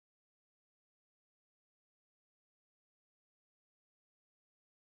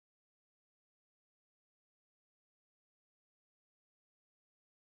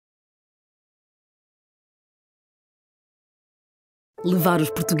Levar os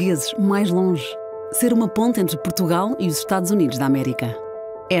portugueses mais longe. Ser uma ponte entre Portugal e os Estados Unidos da América.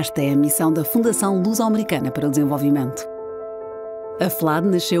 Esta é a missão da Fundação Luso-Americana para o Desenvolvimento. A FLAD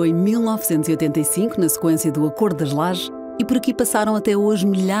nasceu em 1985 na sequência do Acordo das Lajes e por aqui passaram até hoje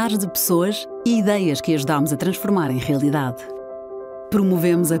milhares de pessoas e ideias que ajudámos a transformar em realidade.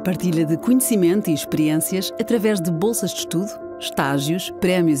 Promovemos a partilha de conhecimento e experiências através de bolsas de estudo, estágios,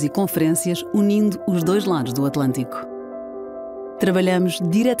 prémios e conferências unindo os dois lados do Atlântico. Trabalhamos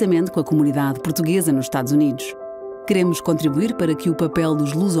diretamente com a comunidade portuguesa nos Estados Unidos. Queremos contribuir para que o papel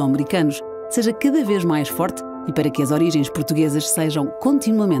dos luso-americanos seja cada vez mais forte e para que as origens portuguesas sejam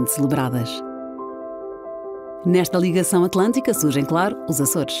continuamente celebradas. Nesta ligação atlântica surgem, claro, os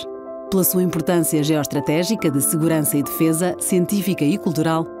Açores. Pela sua importância geoestratégica de segurança e defesa, científica e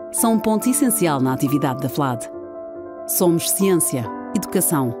cultural, são um ponto essencial na atividade da FLAD. Somos ciência,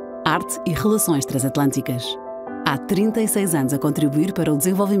 educação, arte e relações transatlânticas. Há 36 anos a contribuir para o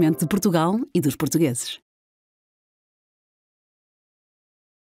desenvolvimento de Portugal e dos portugueses.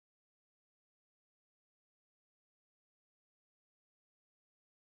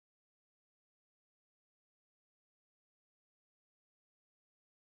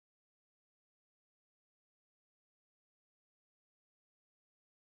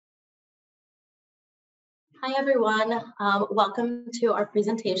 Hi, everyone. Welcome to our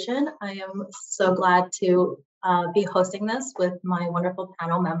presentation. I am so glad to be hosting this with my wonderful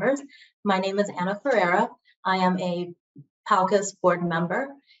panel members. My name is Anna Ferreira. I am a PALCUS board member.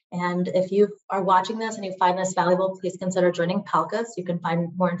 And if you are watching this and you find this valuable, please consider joining PALCUS. You can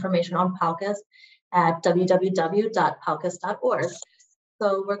find more information on PALCUS at www.palcus.org.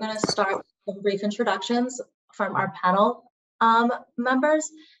 So we're going to start with brief introductions from our panel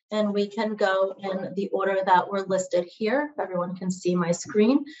members, and we can go in the order that we're listed here. Everyone can see my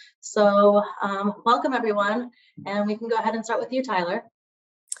screen. So welcome everyone, and we can go ahead and start with you, Tyler.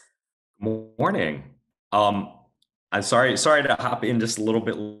 Morning. I'm sorry to hop in just a little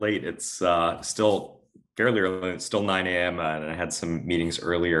bit late. It's still fairly early. It's still 9 a.m. And I had some meetings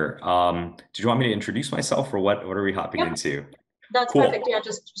earlier. Did you want me to introduce myself, or what are we hopping into? That's cool. Perfect. Yeah,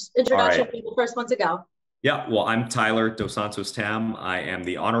 just introduction. Right. Be the first one to go. Yeah, well, I'm Tyler dos Santos-Tam. I am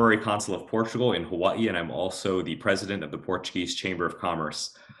the Honorary Consul of Portugal in Hawaii, and I'm also the president of the Portuguese Chamber of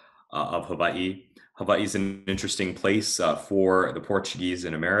Commerce of Hawaii. Hawaii is an interesting place for the Portuguese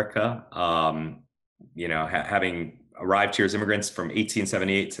in America. Having arrived here as immigrants from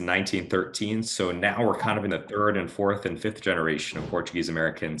 1878 to 1913. So now we're kind of in the third and fourth and fifth generation of Portuguese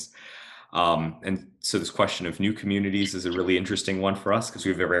Americans. And so this question of new communities is a really interesting one for us because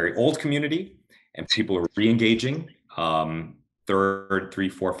we have a very old community and people are re-engaging third, 3,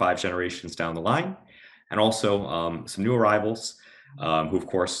 4, 5 generations down the line. And also some new arrivals who of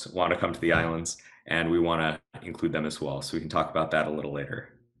course want to come to the islands, and we want to include them as well. So we can talk about that a little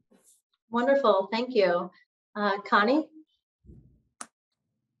later. Wonderful, thank you. Connie?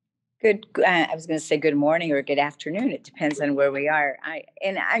 Good. I was going to say good morning or good afternoon. It depends on where we are.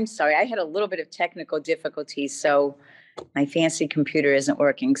 I'm sorry, I had a little bit of technical difficulties, so my fancy computer isn't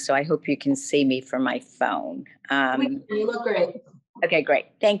working, so I hope you can see me from my phone. You look great. Okay, great.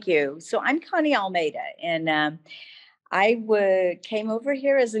 Thank you. So I'm Connie Almeida, and I came over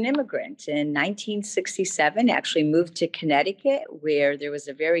here as an immigrant in 1967, actually moved to Connecticut, where there was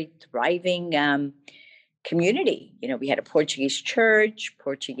a very thriving community. We had a Portuguese church,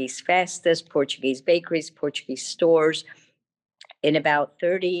 Portuguese festas, Portuguese bakeries, Portuguese stores. In about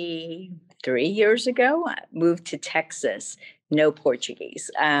 33 years ago, I moved to Texas, no Portuguese.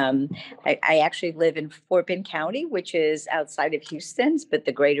 I actually live in Fort Bend County, which is outside of Houston, but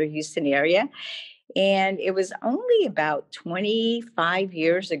the greater Houston area. And it was only about 25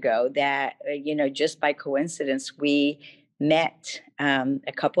 years ago that, just by coincidence, we met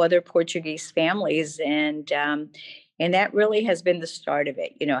a couple other Portuguese families. And that really has been the start of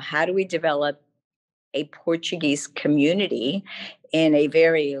it. How do we develop a Portuguese community in a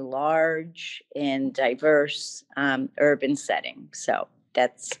very large and diverse urban setting? So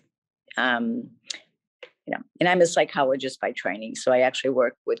that's, and I'm a psychologist by training, so I actually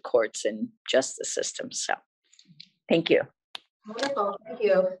work with courts and justice systems. So thank you. Wonderful, thank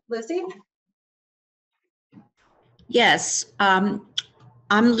you. Lucy? Yes, I'm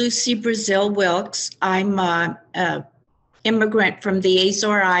Lucy Brazil Wilkes. I'm an immigrant from the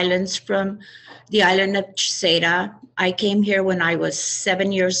Azore Islands, from the island of Chiseda. I came here when I was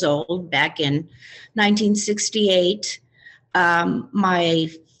 7 years old, back in 1968.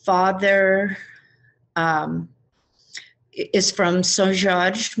 My father is from São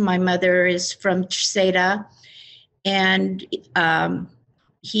Jorge. My mother is from Chiseda. And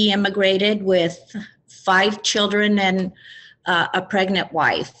he immigrated with 5 children and a pregnant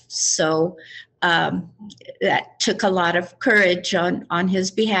wife. So that took a lot of courage on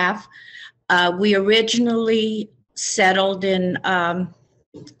his behalf. We originally settled in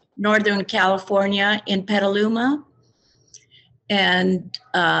Northern California in Petaluma. And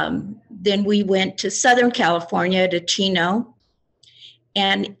then we went to Southern California to Chino.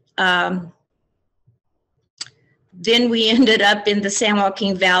 And then we ended up in the San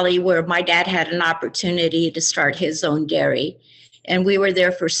Joaquin Valley, where my dad had an opportunity to start his own dairy. And we were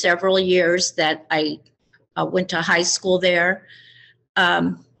there for several years. That I went to high school there.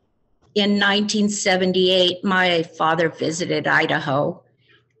 In 1978, my father visited Idaho,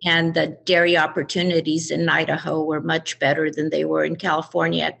 and the dairy opportunities in Idaho were much better than they were in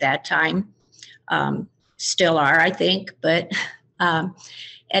California at that time. Still are, I think, but at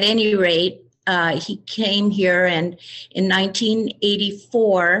any rate, he came here, and in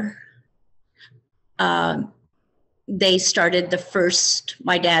 1984, they started the first,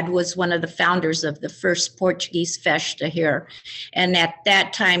 my dad was one of the founders of the first Portuguese festa here. And at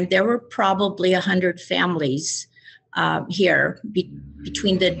that time, there were probably 100 families here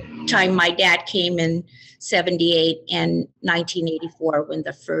between the time my dad came in 78 and 1984, when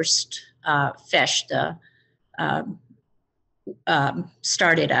the first festa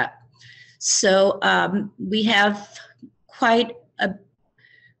started up. So we have quite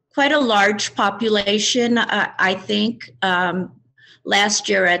a large population. I think last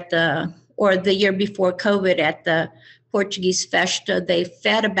year or the year before COVID at the Portuguese Festa, they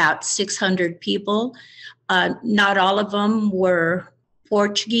fed about 600 people. Not all of them were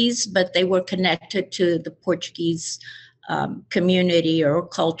Portuguese, but they were connected to the Portuguese community or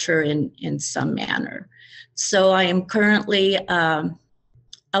culture in some manner. So I am currently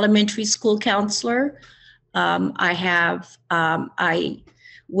elementary school counselor. I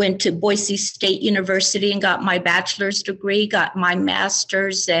went to Boise State University and got my bachelor's degree, got my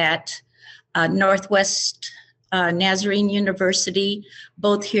master's at Northwest Nazarene University,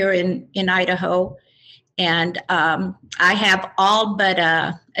 both here in Idaho. And I have all but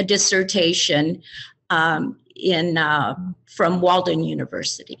a dissertation from Walden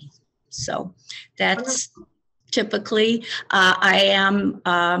University. So that's typically, I am,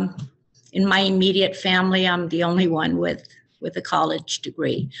 in my immediate family, I'm the only one with a college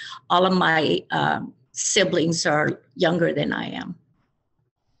degree. All of my siblings are younger than I am.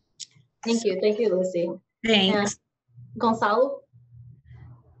 Thank you, Lucy. Thanks. And Gonçalo?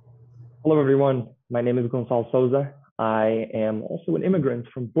 Hello, everyone. My name is Gonçalo Sousa. I am also an immigrant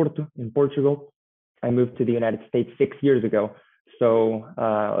from Porto in Portugal. I moved to the United States 6 years ago. So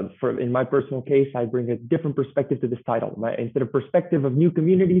in my personal case, I bring a different perspective to this title. Instead of perspective of new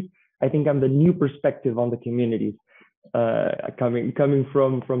communities, I think I'm the new perspective on the communities coming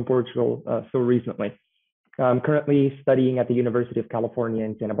from Portugal so recently. I'm currently studying at the University of California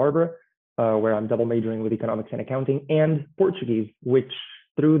in Santa Barbara, where I'm double majoring with economics and accounting and Portuguese, which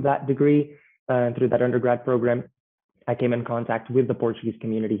through that degree, through that undergrad program, I came in contact with the Portuguese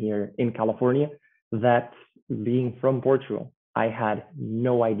community here in California that, being from Portugal, I had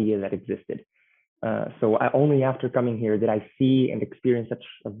no idea that existed. So only after coming here did I see and experience such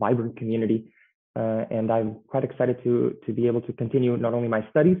a vibrant community. And I'm quite excited to be able to continue not only my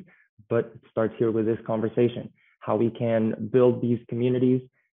studies, but it starts here with this conversation, how we can build these communities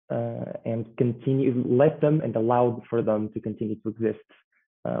and let them and allow for them to continue to exist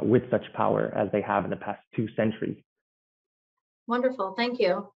with such power as they have in the past 2 centuries. Wonderful, thank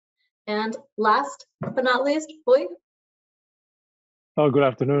you. And last but not least, Rui. Oh, good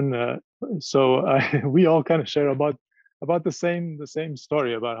afternoon. We all kind of share about the same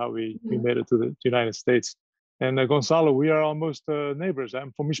story about how we made it to the United States. And Gonçalo, we are almost neighbors.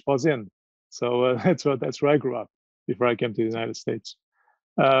 I'm from Esposende, so that's where I grew up before I came to the United States.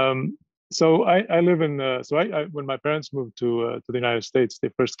 So I live in. When my parents moved to the United States, they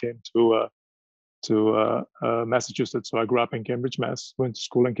first came to Massachusetts. So I grew up in Cambridge, Mass. Went to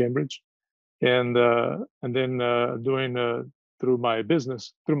school in Cambridge, and then through my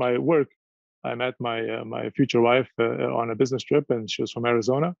business, through my work, I met my future wife on a business trip, and she was from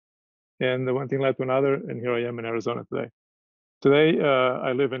Arizona. And one thing led to another, and here I am in Arizona today. Today,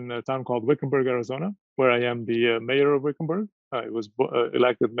 I live in a town called Wickenburg, Arizona, where I am the mayor of Wickenburg. I was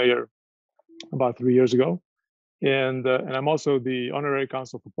elected mayor about 3 years ago, and I'm also the honorary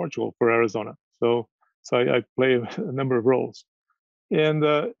consul for Portugal for Arizona. So I play a number of roles. And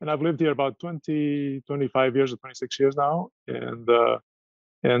I've lived here about 25 years or 26 years now. And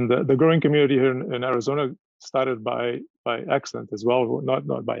the growing community here in Arizona started by accident as well,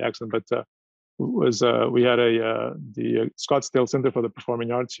 not by accident, but we had the Scottsdale Center for the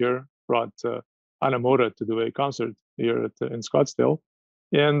Performing Arts here brought Ana Moura to do a concert here in Scottsdale.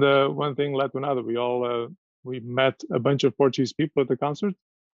 And one thing led to another. We met a bunch of Portuguese people at the concert,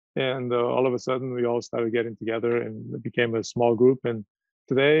 and all of a sudden we all started getting together, and it became a small group. And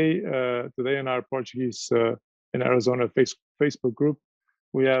today in our Portuguese in Arizona Facebook group,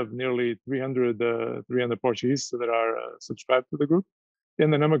 we have nearly 300 Portuguese that are subscribed to the group,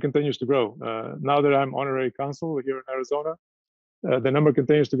 and the number continues to grow. Now that I'm honorary consul here in Arizona, the number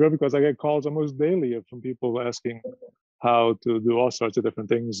continues to grow because I get calls almost daily from people asking how to do all sorts of different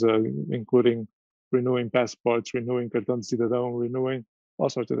things, including renewing passports, renewing cartão de cidadão, renewing all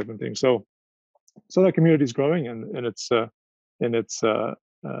sorts of different things. So the community is growing, and it's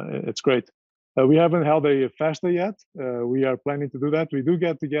great. We haven't held a festa yet. We are planning to do that. We do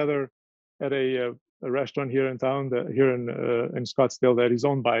get together at a restaurant here in town, here in Scottsdale, that is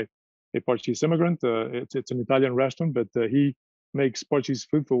owned by a Portuguese immigrant. It's an Italian restaurant, but he makes Portuguese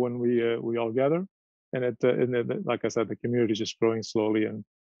food for when we all gather. And like I said, the community is just growing slowly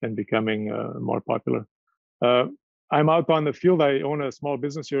and becoming more popular. I'm out on the field. I own a small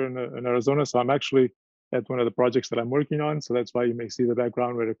business here in Arizona, so I'm actually at one of the projects that I'm working on. So that's why you may see the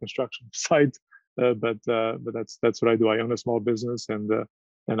background with a construction site. But that's what I do. I own a small business, and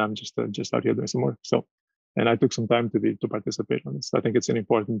I'm just out here doing some work. So, and I took some time to participate on this. I think it's an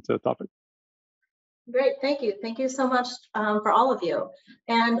important topic. Great, thank you. Thank you so much for all of you.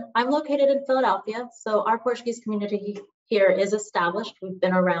 And I'm located in Philadelphia, so our Portuguese community here is established. We've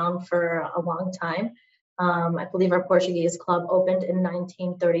been around for a long time. I believe our Portuguese club opened in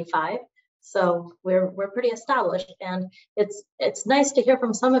 1935. So we're pretty established, and it's nice to hear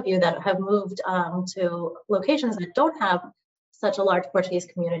from some of you that have moved to locations that don't have such a large Portuguese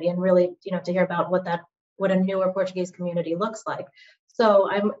community, and really, to hear about what a newer Portuguese community looks like.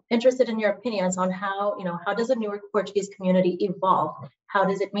 So I'm interested in your opinions on how does a newer Portuguese community evolve? How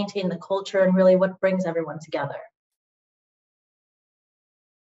does it maintain the culture, and really what brings everyone together?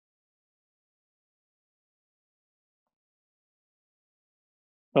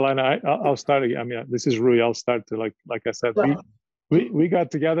 Well, and I'll start again. I mean, this is Rui. I'll start to like I said, we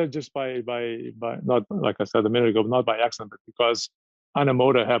got together just by not, like I said a minute ago, not by accident, but because Ana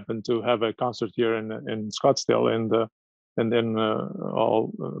Moura happened to have a concert here in Scottsdale, and then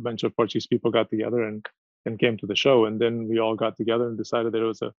a bunch of Portuguese people got together and came to the show, and then we all got together and decided that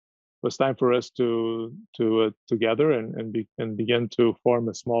it was time for us to gather and begin to form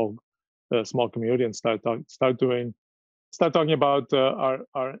a small community and start talking about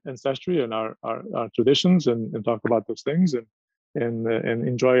our ancestry and our traditions, and talk about those things, and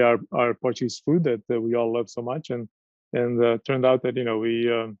enjoy our Portuguese food that we all love so much. And turned out that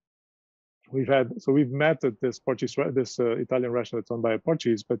we've met at this Italian restaurant that's owned by a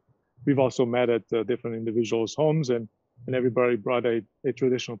Portuguese, but we've also met at different individuals' homes, and everybody brought a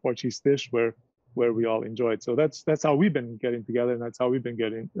traditional Portuguese dish where we all enjoyed. So that's how we've been getting together, and that's how we've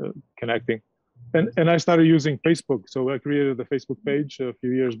been connecting. And I started using Facebook. So I created the Facebook page a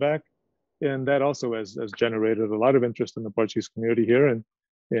few years back, and that also has generated a lot of interest in the Portuguese community here, and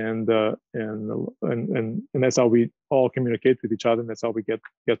that's how we all communicate with each other, and that's how we get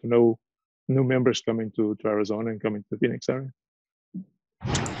to know new members coming to Arizona and coming to the Phoenix area.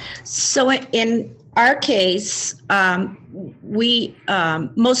 So in our case, we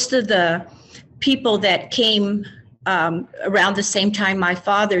most of the people that came around the same time my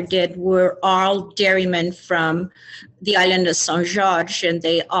father did were all dairymen from the island of São Jorge, and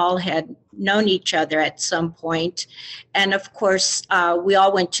they all had known each other at some point. And of course, we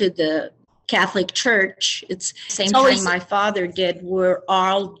all went to the Catholic Church. It's the same time my father did. We're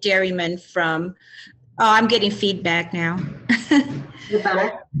all dairymen from, I'm getting feedback now.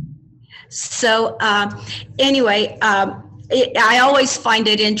 So anyway, I always find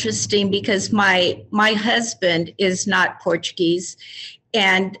it interesting because my husband is not Portuguese,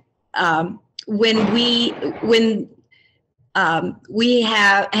 and when we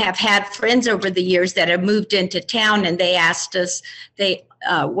have had friends over the years that have moved into town, and they asked us,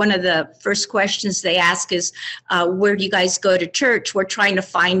 one of the first questions they ask is, where do you guys go to church? We're trying to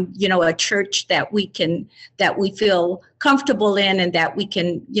find, a church that we feel comfortable in, and that we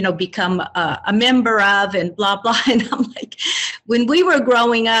can, become a member of, and blah, blah. And I'm like, when we were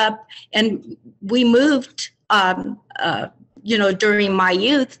growing up and we moved, during my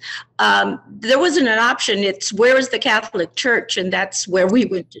youth, there wasn't an option. It's where is the Catholic Church? And that's where we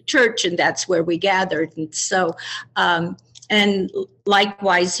went to church, and that's where we gathered. And so, and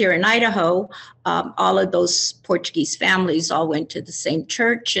likewise here in Idaho, all of those Portuguese families all went to the same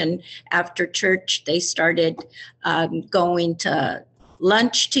church. And after church, they started going to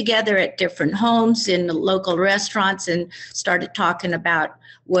lunch together at different homes in the local restaurants and started talking about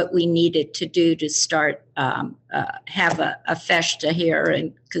what we needed to do to start have a festa here,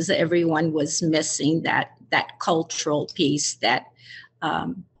 and because everyone was missing that cultural piece that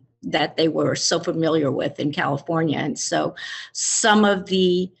that they were so familiar with in California. And so some of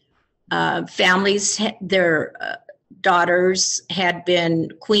the families, their daughters had been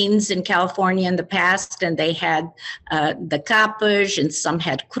queens in California in the past, and they had the capas, and some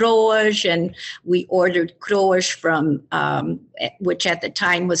had croas, and we ordered croas from, which at the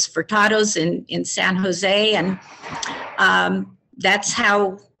time was Furtado's in San Jose, and that's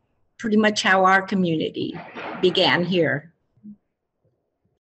how, pretty much how our community began here.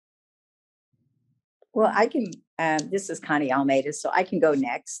 Well, I can, this is Connie Almeida, so I can go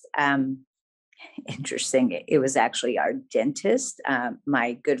next. Interesting. It was actually our dentist,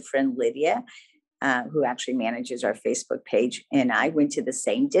 my good friend Lydia, who actually manages our Facebook page, and I went to the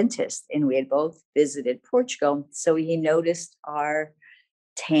same dentist, and we had both visited Portugal. So he noticed our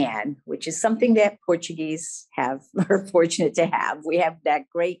tan, which is something that Portuguese have, are fortunate to have. We have that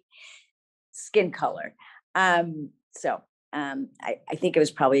great skin color. I think it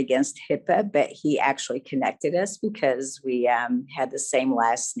was probably against HIPAA, but he actually connected us because we had the same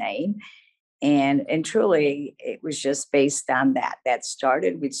last name. And truly, it was just based on that.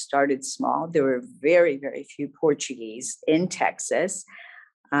 We started small. There were very, very few Portuguese in Texas,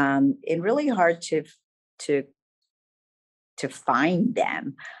 and really hard to find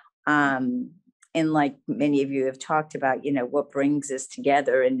them. And like many of you have talked about, you know, what brings us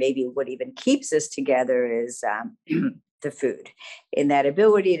together, and maybe what even keeps us together is the food and that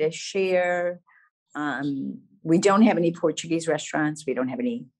ability to share. We don't have any Portuguese restaurants. We don't have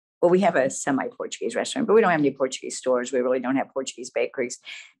any. Well, we have a semi-Portuguese restaurant, but we don't have any Portuguese stores. We really don't have Portuguese bakeries.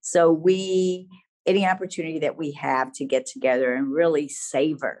 So any opportunity that we have to get together and really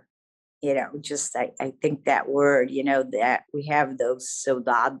savor, you know, just, I think that word, you know, that we have those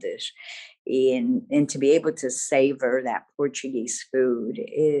saudades, and to be able to savor that Portuguese food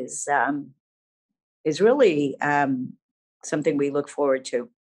is really something we look forward to.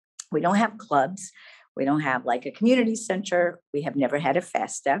 We don't have clubs. We don't have like a community center. We have never had a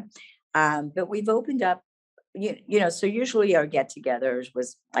festa, but we've opened up, you know, so usually our get-togethers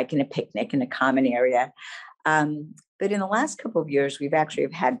was like in a picnic in a common area. But in the last couple of years, we've actually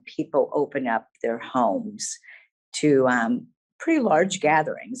had people open up their homes to pretty large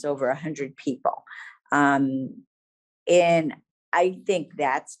gatherings, over 100 people. And I think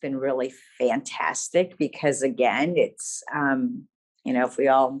that's been really fantastic because, again, it's, you know,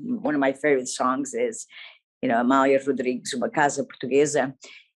 one of my favorite songs is, you know, Amália Rodrigues, Uma Casa Portuguesa.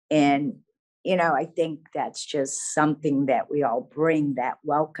 And, you know, I think that's just something that we all bring, that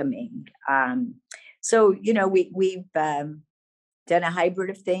welcoming. So, you know, we've done a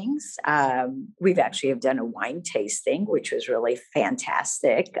hybrid of things. We've actually have done a wine tasting, which was really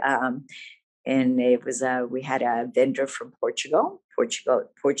fantastic. And it was, we had a vendor from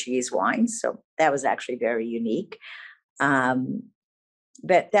Portuguese wines. So that was actually very unique.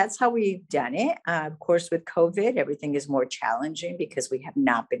 But that's how we've done it. Of course, with COVID, everything is more challenging because we have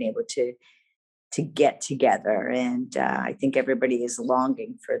not been able to get together. And I think everybody is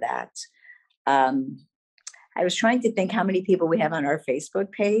longing for that. I was trying to think how many people we have on our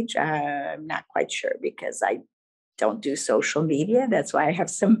Facebook page. I'm not quite sure because I don't do social media. That's why I have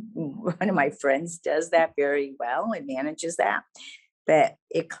one of my friends does that very well and manages that. But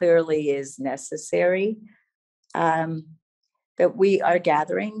it clearly is necessary. But our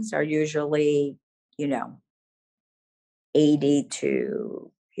gatherings are usually, you know, 80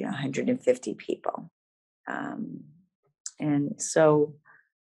 to, you know, 150 people. And so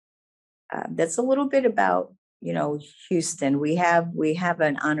that's a little bit about, you know, Houston. We have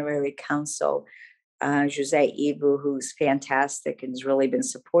an honorary council, Jose Ibu, who's fantastic and has really been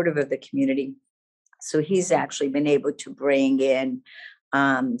supportive of the community. So he's actually been able to bring in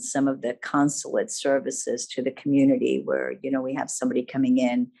some of the consulate services to the community where, you know, we have somebody coming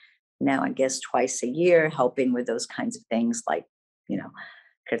in now, I guess, twice a year, helping with those kinds of things like, you know,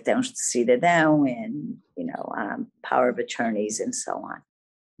 cartões de cidadão and, you know, power of attorneys and so on.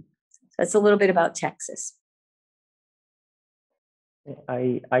 So that's a little bit about Texas.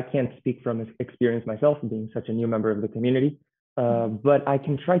 I can't speak from experience myself, being such a new member of the community, but I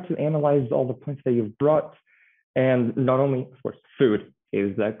can try to analyze all the points that you've brought. And not only, of course, food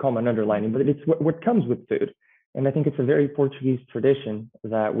is a common underlining, but it's what comes with food. And I think it's a very Portuguese tradition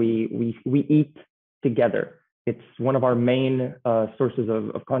that we eat together. It's one of our main sources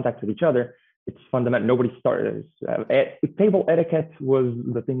of contact with each other. It's fundamental. Nobody started. Table etiquette was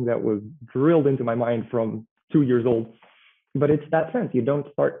the thing that was drilled into my mind from 2 years old. but it's that sense. You don't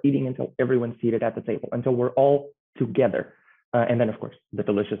start eating until everyone's seated at the table, until we're all together. And then, of course, the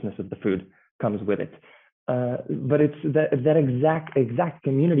deliciousness of the food comes with it. But it's that exact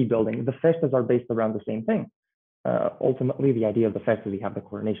community building. The festas are based around the same thing. Ultimately, the idea of the festas, we have the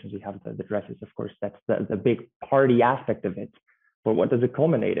coronations, we have the dresses, of course, that's the big party aspect of it. But what does it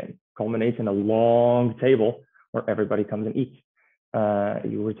culminate in? It culminates in a long table where everybody comes and eats.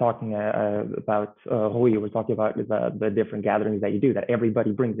 You were talking about Rui, you were talking about the different gatherings that you do, that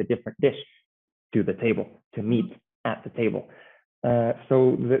everybody brings a different dish to the table, to meet at the table.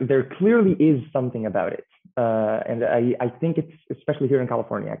 So there clearly is something about it. And I think it's, especially here in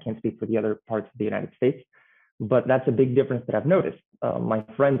California, I can't speak for the other parts of the United States, but that's a big difference that I've noticed. My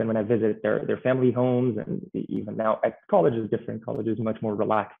friends, and when I visit their family homes, and even now at colleges, different colleges, much more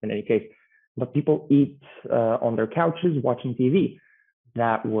relaxed in any case, but people eat on their couches watching TV.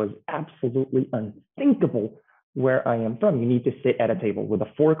 That was absolutely unthinkable where I am from. You need to sit at a table with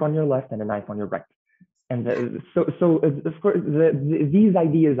a fork on your left and a knife on your right. And so of course, these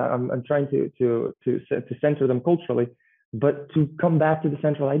ideas, I'm trying to center them culturally, but to come back to the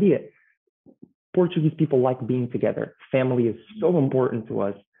central idea, Portuguese people like being together. Family is so important to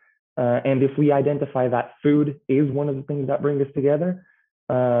us. And if we identify that food is one of the things that bring us together,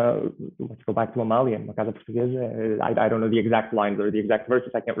 let's go back to Amalia, Uma Casa Portuguesa. I don't know the exact lines or the exact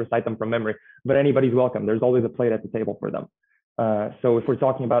verses. I can't recite them from memory, but anybody's welcome. There's always a plate at the table for them. So if we're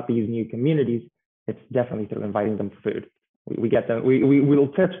talking about these new communities, it's definitely through inviting them for food. We get them, we will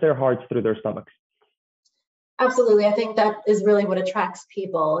touch their hearts through their stomachs. Absolutely. I think that is really what attracts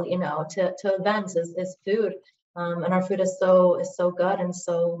people, you know, to events is food. And our food is so good and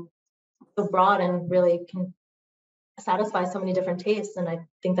so broad and really can satisfy so many different tastes. And I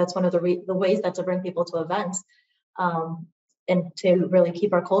think that's one of the ways that to bring people to events and to really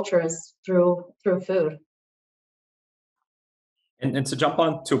keep our culture is through food. And to jump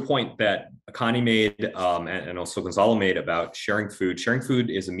on to a point that Connie made and also Gonçalo made about sharing food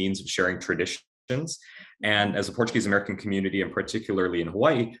is a means of sharing traditions. And as a Portuguese American community, and particularly in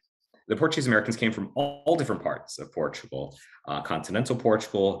Hawaii, the Portuguese Americans came from all different parts of Portugal, continental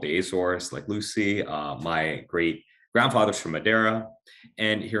Portugal, the Azores, like Lucy, my great grandfather's from Madeira.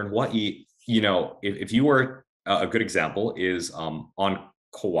 And here in Hawaii, you know, if you were, a good example is on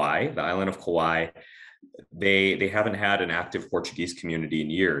Kauai, the island of Kauai, they haven't had an active Portuguese community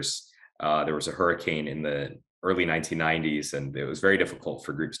in years. There was a hurricane in the early 1990s, and it was very difficult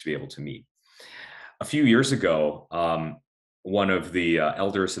for groups to be able to meet. A few years ago, one of the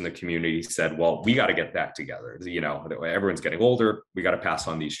elders in the community said, well, we got to get back together. You know, everyone's getting older. We got to pass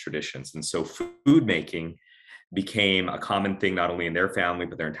on these traditions. And so food making became a common thing, not only in their family,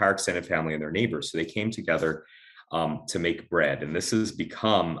 but their entire extended family and their neighbors. So they came together to make bread. And this has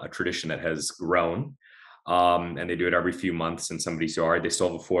become a tradition that has grown. And they do it every few months in somebody's yard. They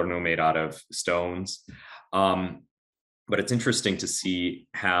still have a forno made out of stones. But it's interesting to see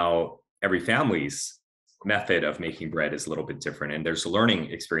how every family's method of making bread is a little bit different, and there's a learning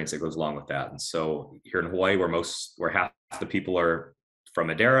experience that goes along with that. And so here in Hawaii, where half the people are from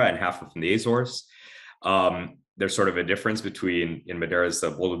Madeira and half are from the Azores, there's sort of a difference between, in Madeira's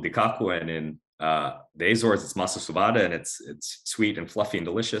bolo de caco, and in the Azores it's massa subada, and it's sweet and fluffy and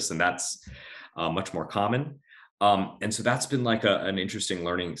delicious, and that's much more common. And so that's been like an interesting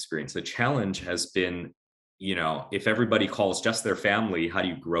learning experience. The challenge has been, you know, if everybody calls just their family, how do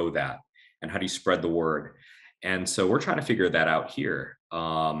you grow that? And how do you spread the word? And so we're trying to figure that out here.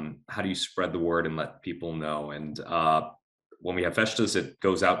 How do you spread the word and let people know? And when we have festas, it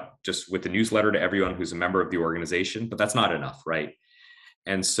goes out just with the newsletter to everyone who's a member of the organization, but that's not enough, right?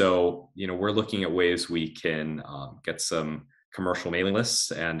 And so, you know, we're looking at ways we can get some commercial mailing lists,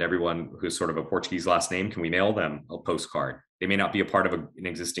 and everyone who's sort of a Portuguese last name, can we mail them a postcard? They may not be a part of an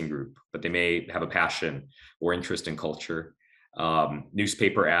existing group, but they may have a passion or interest in culture.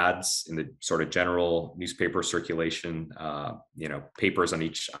 Newspaper ads in the sort of general newspaper circulation, you know, papers on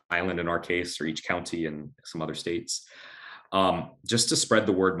each island in our case, or each county in some other states, just to spread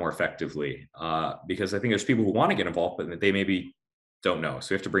the word more effectively. Because I think there's people who want to get involved, but they maybe don't know.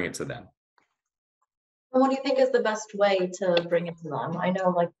 So we have to bring it to them. And what do you think is the best way to bring it to them? I know,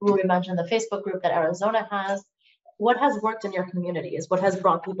 like Rui mentioned, the Facebook group that Arizona has. What has worked in your communities? What has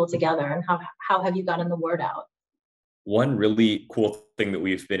brought people together, and how have you gotten the word out? One really cool thing that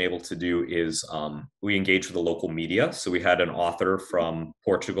we've been able to do is we engage with the local media. So we had an author from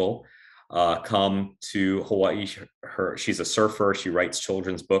Portugal come to Hawaii. She's a surfer. She writes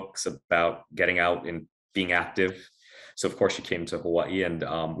children's books about getting out and being active. So of course she came to Hawaii, and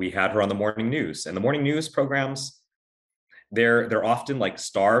we had her on the morning news. And the morning news programs, they're often like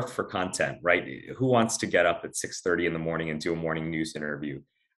starved for content, right? Who wants to get up at 6:30 in the morning and do a morning news interview?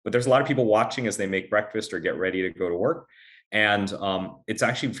 But there's a lot of people watching as they make breakfast or get ready to go to work. And it's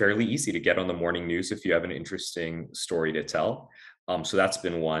actually fairly easy to get on the morning news if you have an interesting story to tell. So that's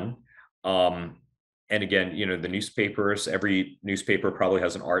been one. And again, you know, the newspapers, every newspaper probably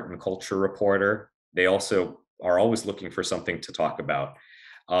has an art and culture reporter. They also are always looking for something to talk about.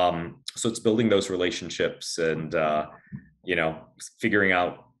 So it's building those relationships and, you know, figuring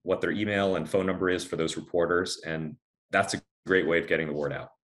out what their email and phone number is for those reporters. And that's a great way of getting the word out.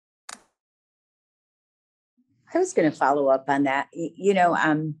 I was going to follow up on that. You know,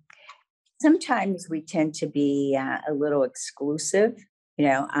 sometimes we tend to be a little exclusive, you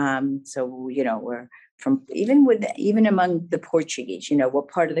know, so, you know, we're from, even among the Portuguese, you know, what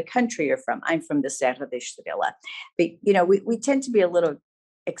part of the country you're from. I'm from the Serra de Estrela, but, you know, we tend to be a little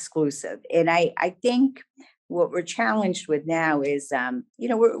exclusive. And I think what we're challenged with now is, you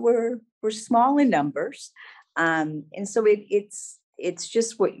know, we're small in numbers. And so it's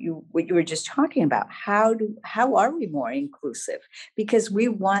just what you were just talking about. How are we more inclusive? Because we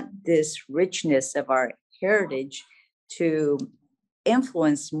want this richness of our heritage to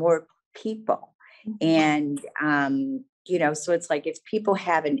influence more people. And, you know, so it's like if people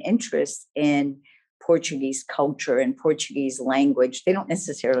have an interest in Portuguese culture and Portuguese language, they don't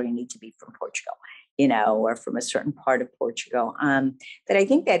necessarily need to be from Portugal, you know, or from a certain part of Portugal. But I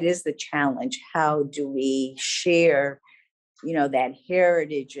think that is the challenge. How do we share, you know, that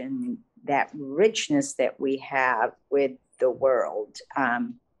heritage and that richness that we have with the world?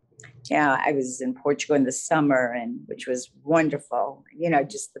 Yeah, I was in Portugal in the summer, and which was wonderful. You know,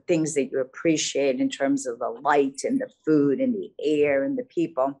 just the things that you appreciate in terms of the light and the food and the air and the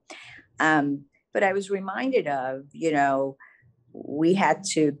people. But I was reminded of, you know, we had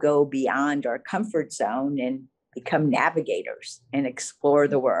to go beyond our comfort zone and become navigators and explore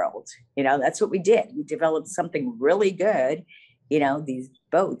the world. You know, that's what we did. We developed something really good, you know, these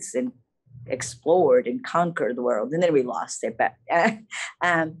boats, and explored and conquered the world, and then we lost it. But I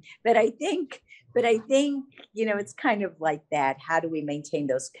think, you know, it's kind of like that. How do we maintain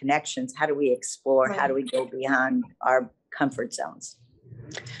those connections? How do we explore? Right. How do we go beyond our comfort zones?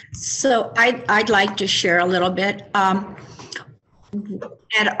 So I'd like to share a little bit. At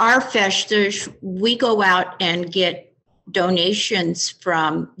our fest, we go out and get donations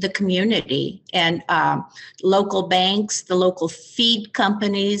from the community and local banks, the local feed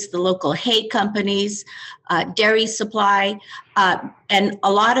companies, the local hay companies, dairy supply, and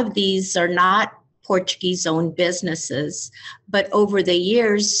a lot of these are not Portuguese-owned businesses. But over the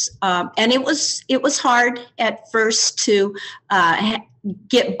years, and it was hard at first to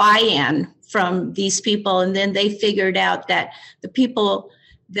get buy-in from these people, and then they figured out that the people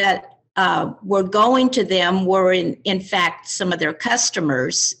that were going to them were in fact some of their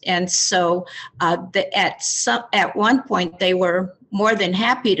customers. And so at one point they were more than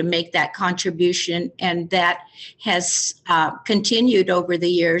happy to make that contribution, and that has continued over the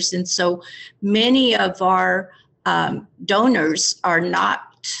years. And so many of our donors are not,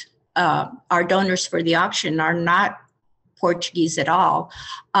 our donors for the auction are not Portuguese at all.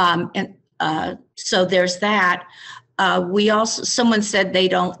 So there's that. We also, someone said they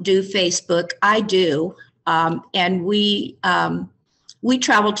don't do Facebook. I do. And we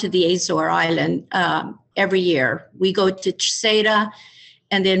travel to the Azore Island every year. We go to Terceira,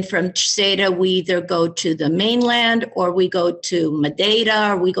 and then from Terceira, we either go to the mainland or we go to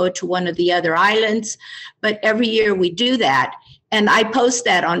Moderator, or we go to one of the other islands. But every year we do that. And I post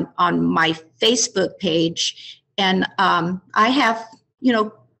that on my Facebook page. And I have, you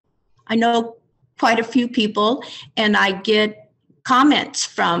know, I know quite a few people, and I get comments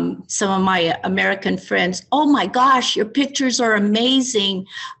from some of my American friends. Oh my gosh, your pictures are amazing.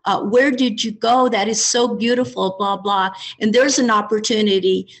 Where did you go? That is so beautiful, blah, blah. And there's an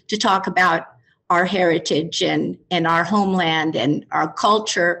opportunity to talk about our heritage and our homeland and our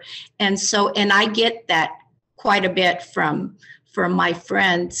culture. And so, and I get that quite a bit from my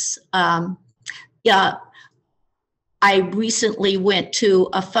friends. Yeah. I recently went to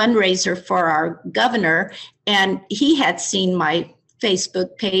a fundraiser for our governor, and he had seen my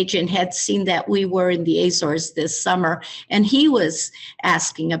Facebook page and had seen that we were in the Azores this summer. And he was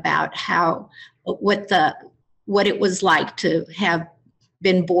asking about what it was like to have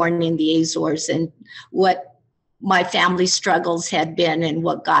been born in the Azores and what my family struggles had been and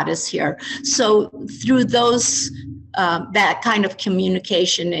what got us here. So through those, that kind of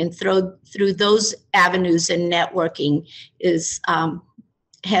communication and through those avenues and networking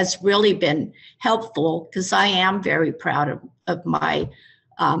has really been helpful, because I am very proud of my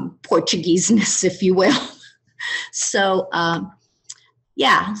Portugueseness, if you will. So,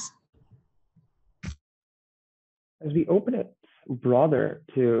 yeah. As we open it broader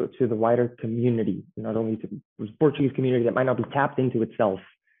to the wider community, not only to the Portuguese community that might not be tapped into itself,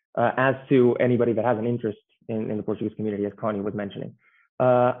 as to anybody that has an interest in the Portuguese community, as Connie was mentioning.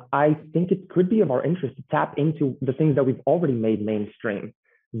 I think it could be of our interest to tap into the things that we've already made mainstream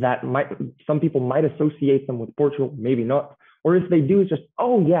that some people might associate them with Portugal, maybe not. Or if they do, it's just,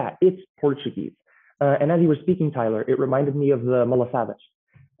 oh yeah, it's Portuguese. And as you were speaking, Tyler, it reminded me of the malasadas.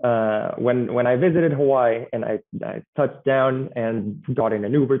 When I visited Hawaii and I touched down and got in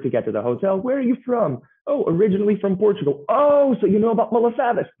an Uber to get to the hotel, where are you from? Oh, originally from Portugal. Oh, so you know about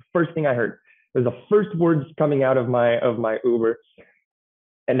malasadas? First thing I heard. It was the first words coming out of my Uber.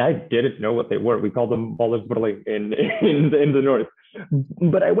 And I didn't know what they were. We called them bolas berlim in the north.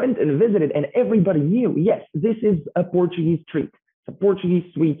 But I went and visited, and everybody knew, yes, this is a Portuguese treat. It's a Portuguese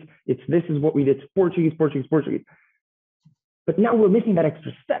sweet. This is what we did. It's Portuguese, Portuguese, Portuguese. But now we're missing that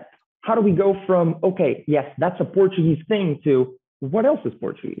extra step. How do we go from, okay, yes, that's a Portuguese thing, to what else is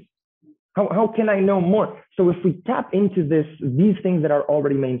Portuguese? How can I know more? So if we tap into these things that are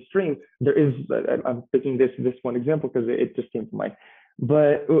already mainstream, there is, I'm picking this one example because it just came to mind.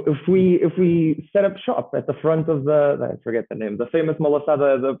 But if we set up shop at the front of I forget the name, the famous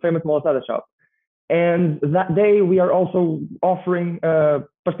malasada shop, and that day we are also offering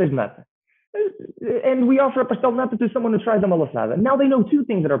pastéis de nata, and we offer a pastel de nata to someone who tries the malasada. Now they know two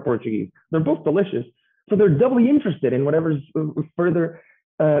things that are Portuguese. They're both delicious, so they're doubly interested in whatever's further.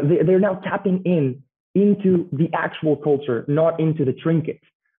 They're now tapping into the actual culture, not into the trinkets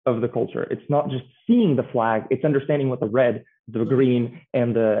of the culture. It's not just seeing the flag; it's understanding what the red, the green,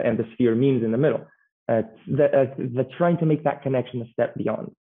 and the sphere means in the middle. The trying to make that connection a step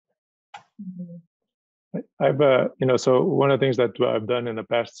beyond. I've so one of the things that I've done in the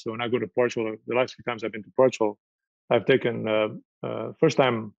past. So when I go to Portugal, the last few times I've been to Portugal, I've taken first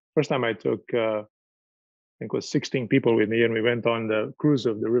time I took I think it was 16 people with me, and we went on the cruise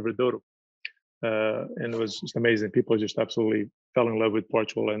of the River Douro, and it was just amazing. People just absolutely fell in love with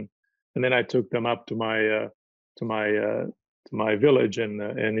Portugal, and then I took them up to my village in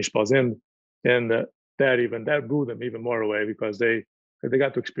Esposende, and that blew them even more away, because they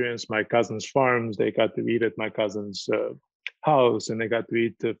got to experience my cousin's farms. They got to eat at my cousin's house, and they got to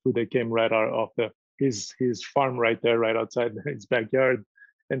eat the food that came right out of his farm right there, right outside his backyard,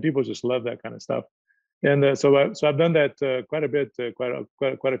 and people just love that kind of stuff. And so I've done that quite a bit,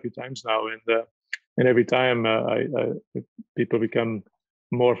 quite a few times now, and every time people become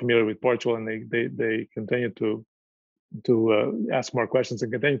more familiar with Portugal, and they continue to ask more questions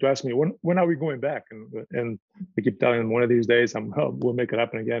and continue to ask me, when are we going back? And I keep telling them, one of these days we'll make it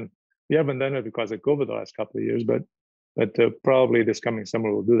happen again. We haven't done it because of COVID the last couple of years, but probably this coming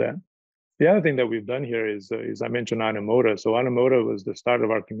summer we'll do that. The other thing that we've done here is I mentioned Ana Moura. So Ana Moura was the start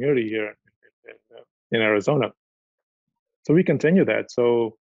of our community here in Arizona. So we continue that.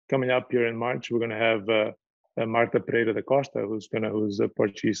 So coming up here in March, we're going to have Marta Pereira da Costa, who's a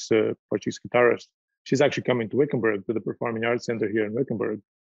Portuguese guitarist. She's actually coming to Wickenburg, to the Performing Arts Center here in Wickenburg,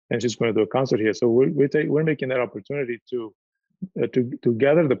 and she's going to do a concert here. So we're making that opportunity to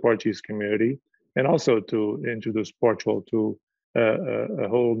gather the Portuguese community, and also to introduce Portugal to a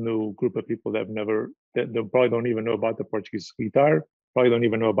whole new group of people that they probably don't even know about the Portuguese guitar, probably don't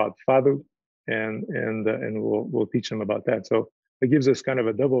even know about fado, and we'll teach them about that. So it gives us kind of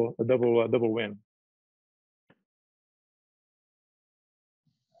a double win.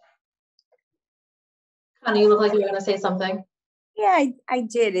 Connie, you look like you were going to say something. Yeah, I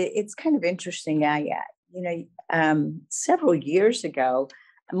did. It's kind of interesting. Several years ago,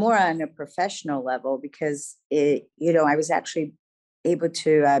 more on a professional level, because I was actually able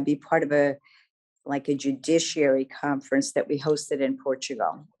to be part of a judiciary conference that we hosted in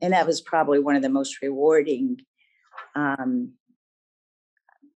Portugal, and that was probably one of the most rewarding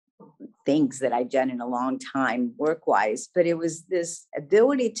things that I've done in a long time work-wise. But it was this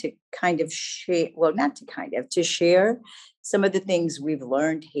ability to kind of share, to share some of the things we've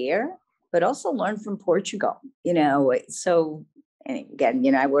learned here, but also learn from Portugal, So, and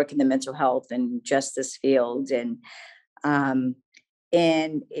again, I work in the mental health and justice field, and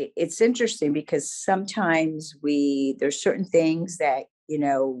it's interesting because sometimes there's certain things that,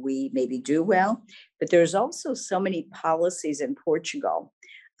 we maybe do well, but there's also so many policies in Portugal.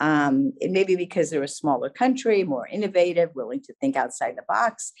 It may be because they're a smaller country, more innovative, willing to think outside the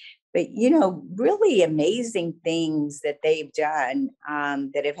box, but, really amazing things that they've done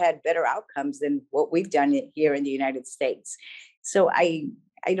that have had better outcomes than what we've done here in the United States. So I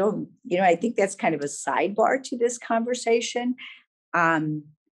think that's kind of a sidebar to this conversation.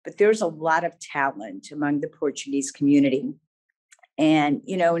 but there's a lot of talent among the Portuguese community. And,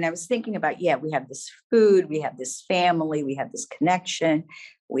 you know, and I was thinking about, yeah, we have this food, we have this family, we have this connection,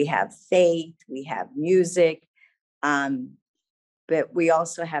 we have faith, we have music, but we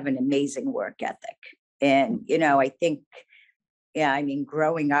also have an amazing work ethic. And, you know, I think, yeah, I mean,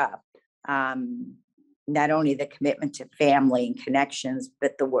 growing up, not only the commitment to family and connections,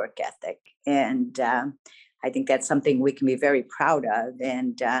 but the work ethic. And I think that's something we can be very proud of.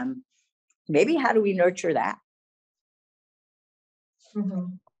 And maybe how do we nurture that? Mm-hmm.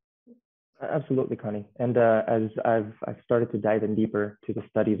 Absolutely, Connie. And as I've started to dive in deeper to the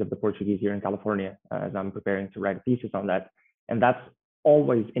studies of the Portuguese here in California, as I'm preparing to write a thesis on that, and that's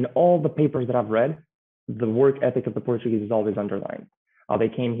always, in all the papers that I've read, the work ethic of the Portuguese is always underlined. They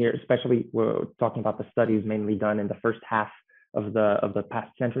came here, especially we're talking about the studies mainly done in the first half of the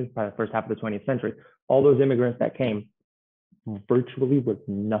past century, the first half of the 20th century. All those immigrants that came virtually with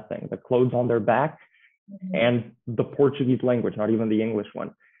nothing, the clothes on their back, mm-hmm. and the Portuguese language, not even the English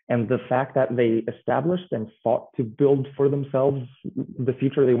one. And the fact that they established and fought to build for themselves the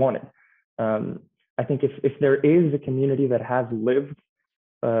future they wanted. I think if there is a community that has lived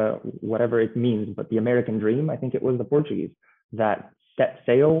whatever it means, but the American dream, I think it was the Portuguese that set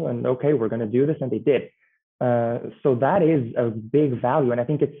sail and, okay, we're going to do this, and they did. So that is a big value, and I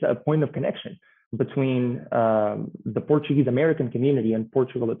think it's a point of connection between the Portuguese American community and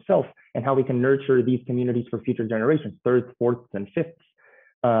Portugal itself, and how we can nurture these communities for future generations, thirds, fourths, and fifths,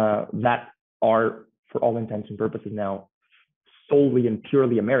 that are, for all intents and purposes now, solely and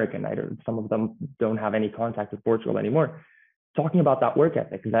purely American. Some of them don't have any contact with Portugal anymore. Talking about that work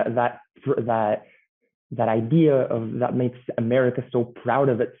ethic, that idea of that makes America so proud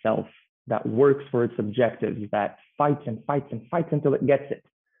of itself, that works for its objectives, that fights and fights and fights until it gets it.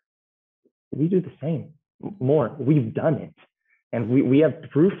 We do the same. More, we've done it, and we have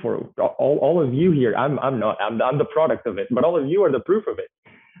proof for it. All of you here, I'm the product of it, but all of you are the proof of it.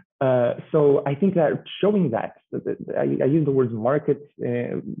 So I think that showing that, I use the words market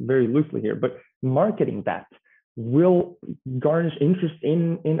very loosely here, but marketing that will garnish interest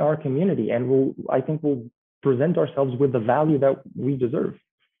in our community, and I think we'll present ourselves with the value that we deserve.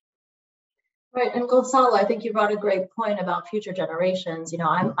 Right, and Gonçalo, I think you brought a great point about future generations. You know,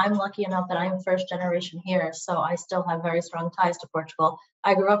 I'm lucky enough that I'm first generation here, so I still have very strong ties to Portugal.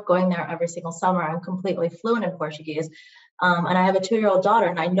 I grew up going there every single summer. I'm completely fluent in Portuguese. And I have a 2-year-old daughter,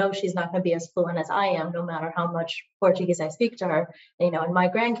 and I know she's not going to be as fluent as I am, no matter how much Portuguese I speak to her. You know, and my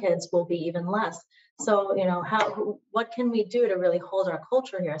grandkids will be even less. So, you know, what can we do to really hold our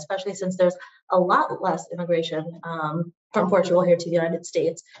culture here, especially since there's a lot less immigration from Portugal here to the United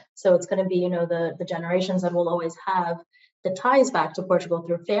States. So it's going to be, you know, the generations that will always have the ties back to Portugal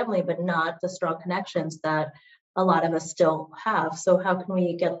through family, but not the strong connections that a lot of us still have. So how can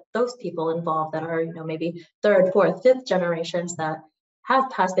we get those people involved that are, you know, maybe 3rd, 4th, 5th generations that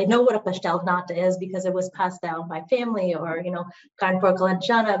have passed, they know what a pastel nata is because it was passed down by family, or, you know, carne porco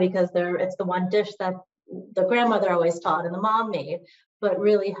lanchana because it's the one dish that the grandmother always taught and the mom made. But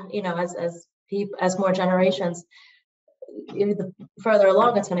really, you know, as more generations, the further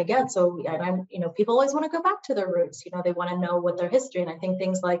along it's going to get. So, you know, people always want to go back to their roots. You know, they want to know what their history. And I think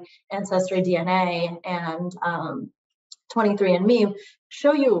things like Ancestry DNA and 23andMe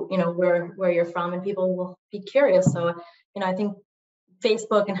show you, you know, where you're from, and people will be curious. So, you know, I think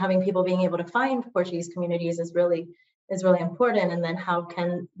Facebook and having people being able to find Portuguese communities is really important. And then how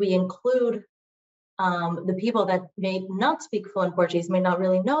can we include the people that may not speak fluent Portuguese, may not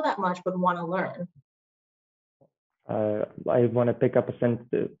really know that much, but want to learn? I want to pick up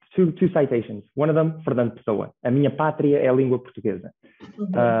two citations. One of them, Fernando Pessoa. A minha pátria é a língua portuguesa.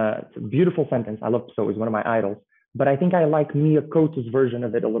 Mm-hmm. It's a beautiful sentence. I love Pessoa. He's one of my idols. But I think I like Mia Couto's version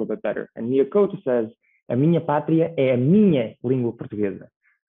of it a little bit better. And Mia Couto says, a minha pátria é a minha língua portuguesa.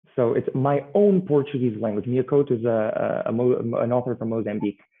 So it's my own Portuguese language. Mia Couto is an author from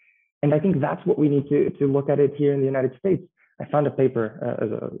Mozambique. And I think that's what we need to look at it here in the United States. I found a paper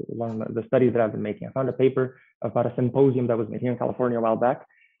along the studies that I've been making. I found a paper about a symposium that was made here in California a while back.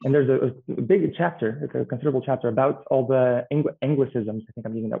 And there's a big chapter, a considerable chapter about all the Anglicisms, I think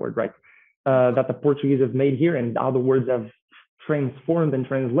I'm using that word right, that the Portuguese have made here, and how the words have transformed and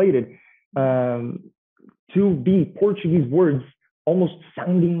translated to be Portuguese words, almost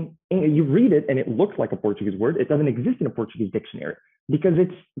sounding, you read it and it looks like a Portuguese word. It doesn't exist in a Portuguese dictionary because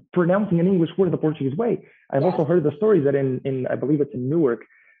it's pronouncing an English word the Portuguese way. I've also heard the stories that in I believe it's in Newark,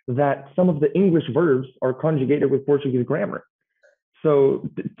 that some of the English verbs are conjugated with Portuguese grammar. So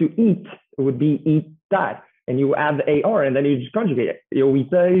to eat would be eatar, and you add the AR and then you just conjugate it. Eu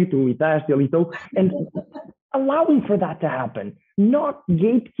itei, tu itaste, ele itou. And allowing for that to happen, not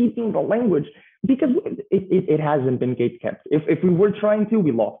gatekeeping the language, because it hasn't been gatekept. If we were trying to,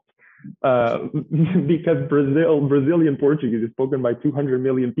 we lost. Because Brazilian Portuguese is spoken by 200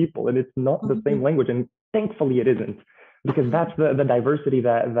 million people, and it's not the same language, and thankfully it isn't, because that's the diversity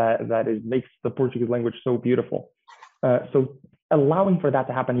that makes the Portuguese language so beautiful. So allowing for that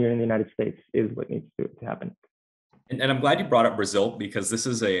to happen here in the United States is what needs to happen. And I'm glad you brought up Brazil, because this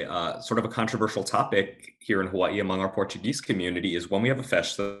is a sort of a controversial topic here in Hawaii among our Portuguese community. Is when we have a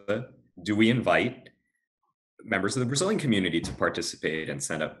festa, do we invite members of the Brazilian community to participate and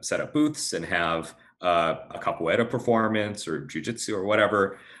set up booths and have a capoeira performance or jiu-jitsu or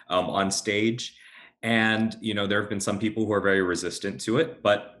whatever on stage? And there have been some people who are very resistant to it,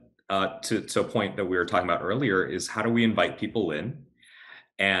 but to a point that we were talking about earlier, is how do we invite people in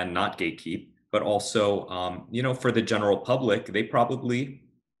and not gatekeep, but also for the general public, they probably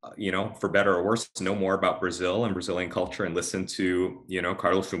for better or worse, know more about Brazil and Brazilian culture and listen to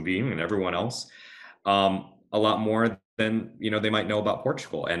Carlos Chumbim and everyone else a lot more than they might know about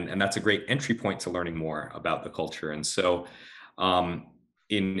Portugal, and that's a great entry point to learning more about the culture. And so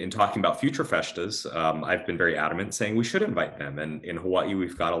in talking about future festas, I've been very adamant saying we should invite them. And in Hawaii,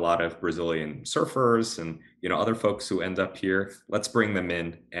 we've got a lot of Brazilian surfers and other folks who end up here. Let's bring them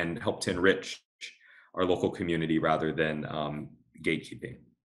in and help to enrich our local community rather than gatekeeping.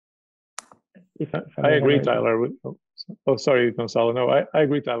 I agree, Tyler. Oh, sorry, Gonçalo. No, I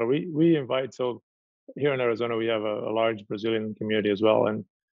agree, Tyler. We invite, so here in Arizona, we have a large Brazilian community as well. And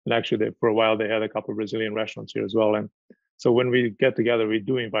actually, for a while, they had a couple of Brazilian restaurants here as well. And so when we get together, we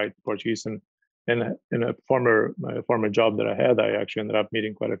do invite Portuguese. And in my former job that I had, I actually ended up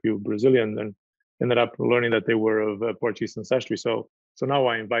meeting quite a few Brazilians and ended up learning that they were of Portuguese ancestry. So now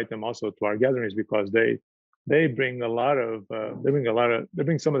I invite them also to our gatherings, because they bring they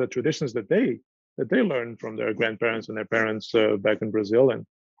bring some of the traditions that they learned from their grandparents and their parents back in Brazil,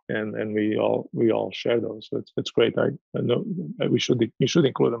 and we all share those. So it's great. I know we should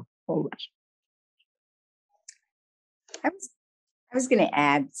include them always. I was going to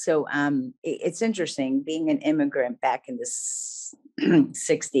add, so it's interesting being an immigrant back in the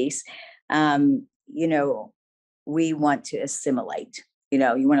 60s. We want to assimilate. You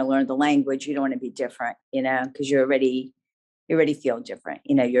want to learn the language. You don't want to be different. Because you already feel different.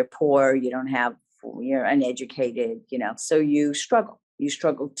 You're poor. You're uneducated. So you struggle. You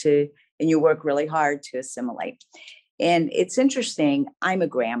struggle and you work really hard to assimilate. And it's interesting. I'm a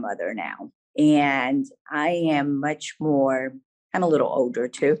grandmother now. And I am I'm a little older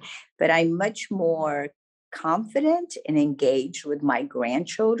too, but I'm much more confident and engaged with my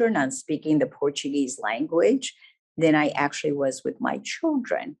grandchildren on speaking the Portuguese language than I actually was with my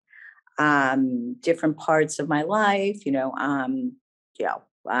children. Different parts of my life,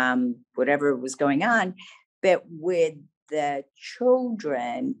 whatever was going on, but with the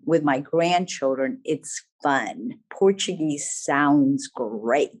children, with my grandchildren, it's fun. Portuguese sounds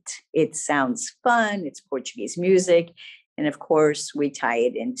great. It sounds fun. It's Portuguese music. And of course, we tie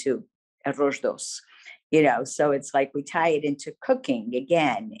it into arroz doce, so it's like we tie it into cooking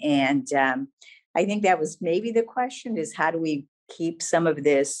again. And I think that was maybe the question, is how do we keep some of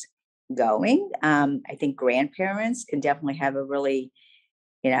this going? I think grandparents can definitely have a really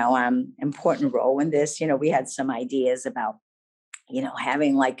important role in this. We had some ideas about,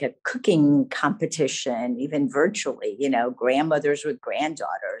 having like a cooking competition, even virtually, grandmothers with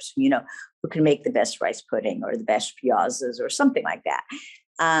granddaughters, who can make the best rice pudding or the best piazzas or something like that.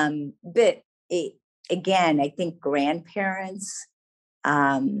 But again, I think grandparents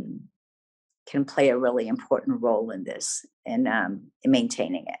can play a really important role in this and in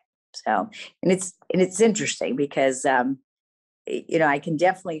maintaining it. So, and it's interesting because, I can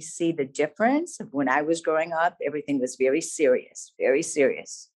definitely see the difference of when I was growing up. Everything was very serious,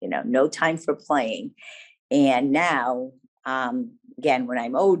 no time for playing. And now, again, when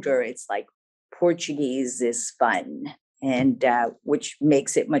I'm older, it's like Portuguese is fun, and which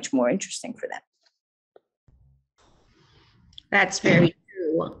makes it much more interesting for them. That's very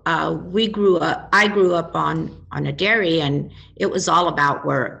true. I grew up on a dairy, and it was all about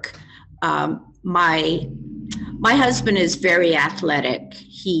work. My husband is very athletic.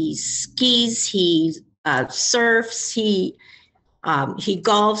 He skis, he surfs, he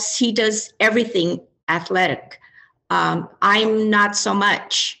golfs, he does everything athletic. I'm not so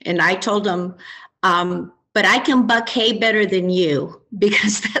much. And I told him, but I can buck hay better than you,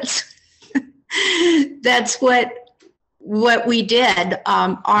 because that's what we did.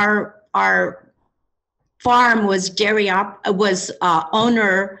 Our farm was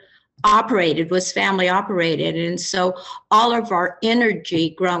owner operated, was family operated. And so all of our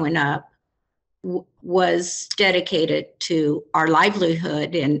energy growing up was dedicated to our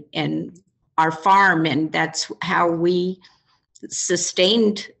livelihood and our farm, and that's how we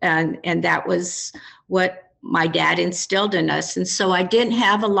sustained, and that was what my dad instilled in us. And so I didn't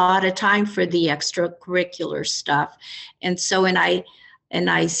have a lot of time for the extracurricular stuff. And so, and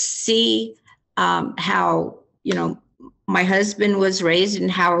I see how, you know, my husband was raised and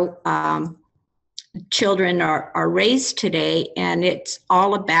how children are raised today. And it's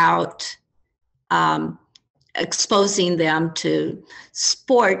all about exposing them to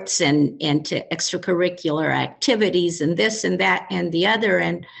sports and to extracurricular activities and this and that and the other.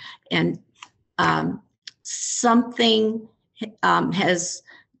 And something has,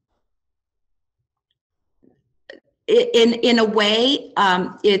 in a way,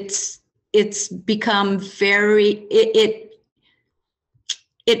 it's become very,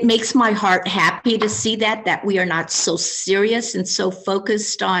 it makes my heart happy to see that we are not so serious and so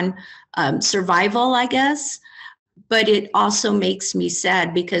focused on survival, I guess. But it also makes me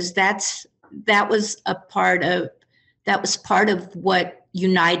sad because that was part of what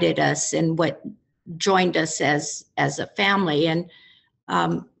united us and what joined us as a family. And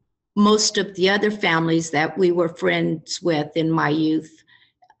most of the other families that we were friends with in my youth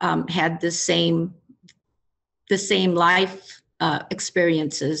had the same life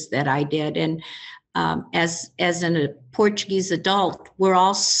experiences that I did. And as a Portuguese adult, we're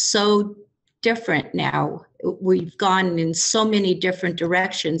all so different now. We've gone in so many different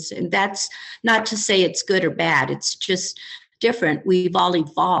directions, and that's not to say it's good or bad. It's just different. We've all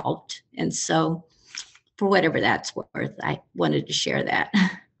evolved. And so for whatever that's worth, I wanted to share that.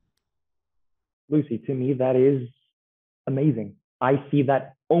 Lucy, to me, that is amazing. I see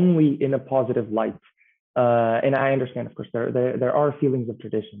that only in a positive light. And I understand, of course, there are feelings of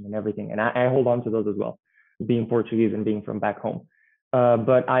tradition and everything, and I hold on to those as well, being Portuguese and being from back home.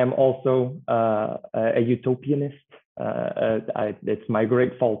 But I am also a utopianist. It's my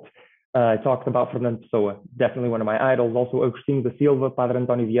great fault. I talked about Fernando Pessoa, definitely one of my idols. Also, Agostinho da Silva, Padre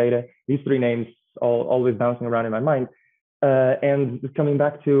António Vieira. These three names always bouncing around in my mind. And coming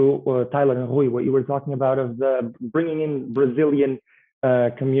back to Tyler and Rui, what you were talking about of bringing in Brazilian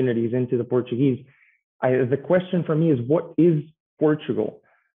communities into the Portuguese. The question for me is, what is Portugal?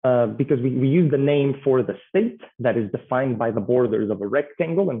 Because we use the name for the state that is defined by the borders of a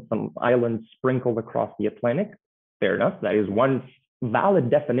rectangle and some islands sprinkled across the Atlantic. Fair enough. That is one valid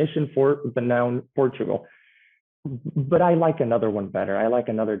definition for the noun Portugal. But I like another one better. I like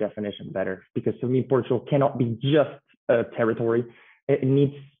another definition better, because to me, Portugal cannot be just a territory. It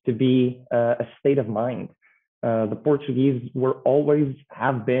needs to be a state of mind. The Portuguese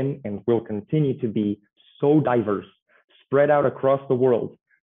have been and will continue to be so diverse, spread out across the world.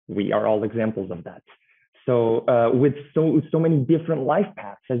 We are all examples of that. So with so many different life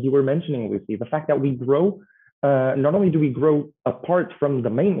paths, as you were mentioning, Lucy, the fact that we grow, not only do we grow apart from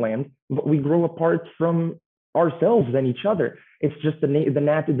the mainland, but we grow apart from ourselves and each other. It's just the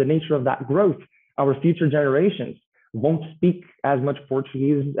nature of that growth. Our future generations won't speak as much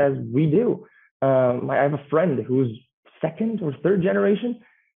Portuguese as we do. I have a friend who's second or third generation.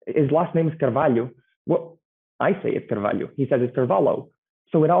 His last name is Carvalho. Well, I say it's Carvalho. He says it's Carvalho.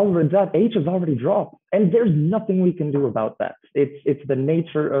 So that H has already dropped, and there's nothing we can do about that. It's the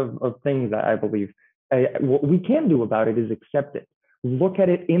nature of things, I believe. What we can do about it is accept it. Look at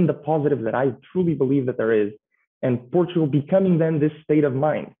it in the positive that I truly believe that there is. And Portugal becoming then this state of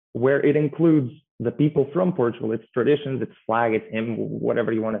mind where it includes the people from Portugal, its traditions, its flag, its hymn,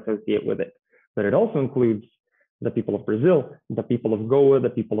 whatever you want to associate with it. But it also includes the people of Brazil, the people of Goa, the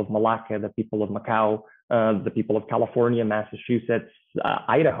people of Malacca, the people of Macau, the people of California, Massachusetts,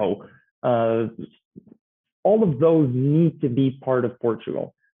 Idaho. All of those need to be part of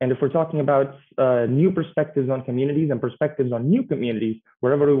Portugal. And if we're talking about new perspectives on communities and perspectives on new communities,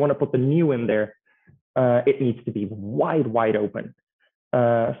 wherever we want to put the new in there, it needs to be wide open.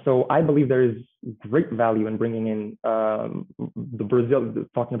 So I believe there is great value in bringing in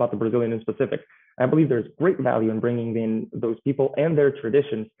talking about the Brazilian in specific. I believe there's great value in bringing in those people and their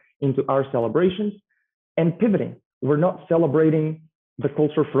traditions into our celebrations and pivoting. We're not celebrating the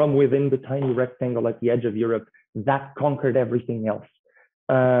culture from within the tiny rectangle at the edge of Europe that conquered everything else.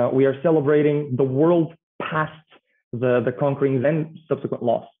 We are celebrating the world past the conquerings and subsequent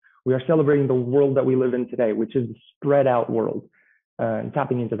loss. We are celebrating the world that we live in today, which is a spread out world. And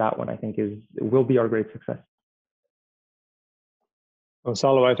tapping into that one, I think, will be our great success.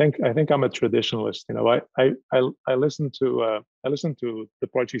 Gonçalo, I think I'm a traditionalist. You know, I listen to the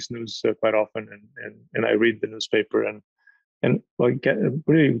Portuguese news quite often, and I read the newspaper, and like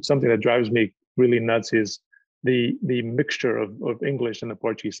really something that drives me really nuts is the mixture of English and the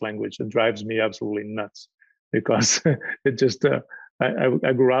Portuguese language. It drives me absolutely nuts because it just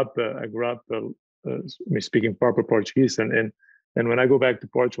I grew up speaking proper Portuguese, and when I go back to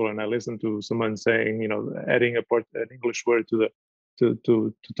Portugal and I listen to someone saying, adding an English word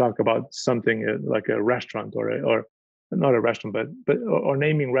to talk about something like a restaurant or not a restaurant, or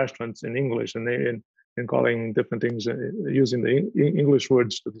naming restaurants in English and calling different things using the English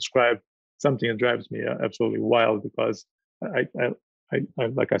words to describe something, that drives me absolutely wild, because I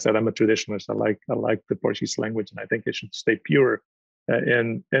like I said, I'm a traditionalist. I like the Portuguese language, and I think it should stay pure.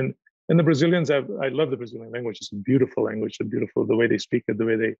 And the Brazilians, I love the Brazilian language. It's a beautiful language. It's beautiful the way they speak it, the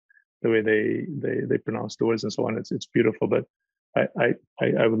way they pronounce the words and so on. It's beautiful. But I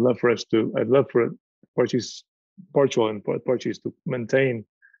would love for Portugal and Portuguese to maintain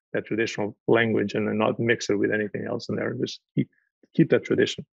that traditional language and not mix it with anything else in there. Just keep that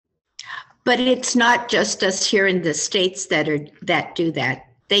tradition. But it's not just us here in the States that do that.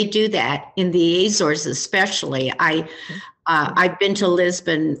 They do that in the Azores, especially. I've been to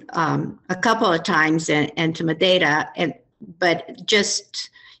Lisbon a couple of times and to Madeira, but just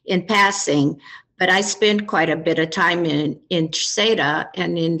in passing. But I spend quite a bit of time in Terceira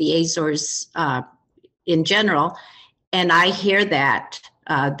and in the Azores in general, and I hear that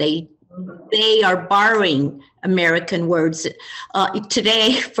they are borrowing American words.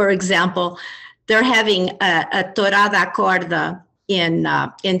 Today, for example, they're having a torada corda in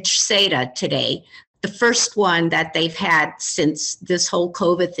Terceira today, the first one that they've had since this whole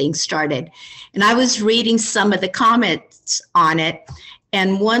COVID thing started. And I was reading some of the comments on it,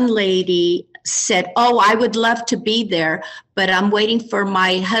 and one lady said, "Oh, I would love to be there, but I'm waiting for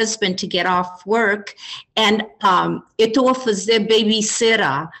my husband to get off work, and eu estou a fazer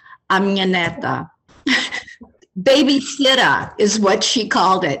babysitter a minha neta." Babysitter is what she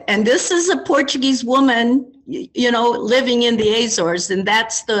called it. And this is a Portuguese woman, living in the Azores, and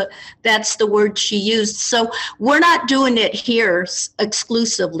that's the word she used. So we're not doing it here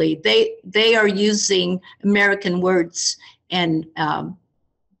exclusively. They are using American words and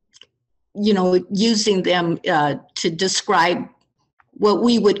using them to describe what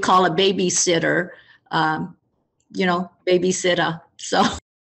we would call a babysitter, babysitter. So,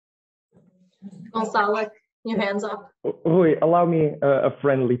 Gonçalo, your hands up. Rui, allow me a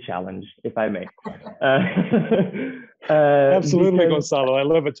friendly challenge, if I may. Absolutely, Gonçalo. I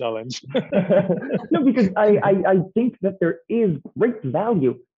love a challenge. No, because I think that there is great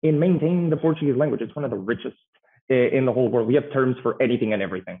value in maintaining the Portuguese language. It's one of the richest in the whole world. We have terms for anything and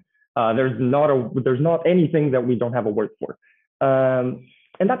everything. There's not anything that we don't have a word for,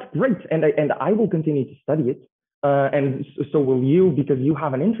 and that's great. And I will continue to study it, and so will you, because you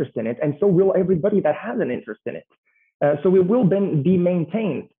have an interest in it, and so will everybody that has an interest in it. So it will then be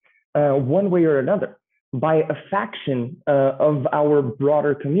maintained one way or another by a faction of our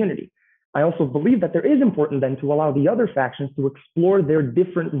broader community. I also believe that there is important then to allow the other factions to explore their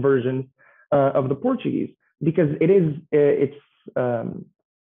different versions of the Portuguese, because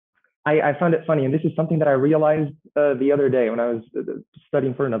I found it funny, and this is something that I realized the other day when I was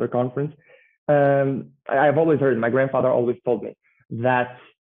studying for another conference. I've always heard, my grandfather always told me that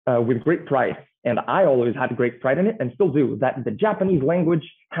with great pride, and I always had great pride in it and still do, that the Japanese language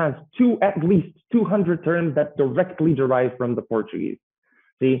has at least 200 terms that directly derive from the Portuguese.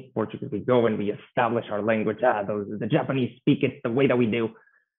 See, Portuguese, we go and we establish our language. The Japanese speak it the way that we do.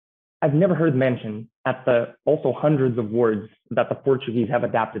 I've never heard mention at the also hundreds of words that the Portuguese have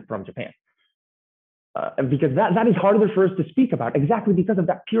adapted from Japan. Because that is harder for us to speak about, exactly because of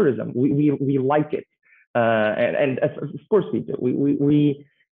that purism. We like it, and of course we do.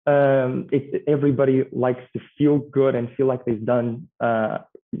 Everybody likes to feel good and feel like they've done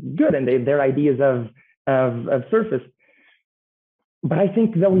good, and their ideas have surfaced. But I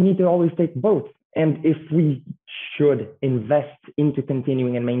think that we need to always take both. And if we should invest into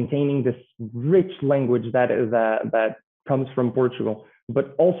continuing and maintaining this rich language that comes from Portugal,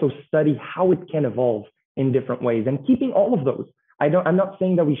 but also study how it can evolve in different ways, and keeping all of those. I'm not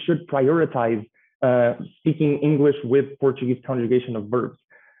saying that we should prioritize speaking English with Portuguese conjugation of verbs.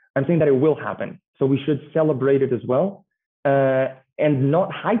 I'm saying that it will happen. So we should celebrate it as well, and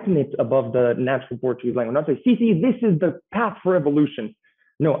not heighten it above the natural Portuguese language. Not say, see, this is the path for evolution.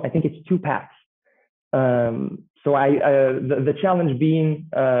 No, I think it's two paths. So the challenge being,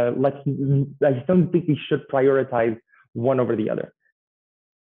 I don't think we should prioritize one over the other.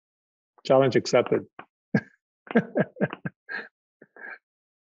 Challenge accepted. One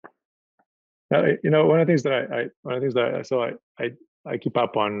of the things that I keep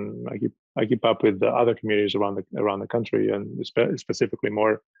up on, I keep up with the other communities around the country, and specifically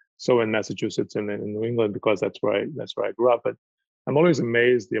more so in Massachusetts and in New England, because that's where I grew up. But I'm always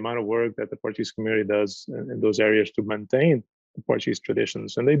amazed the amount of work that the Portuguese community does in those areas to maintain the Portuguese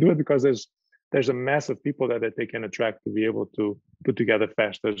traditions. And they do it because there's a mass of people that they can attract to be able to put together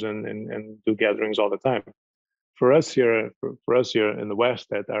festas and do gatherings all the time. For us here in the West,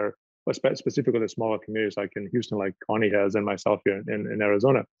 that are specifically the smaller communities like in Houston, like Connie has, and myself here in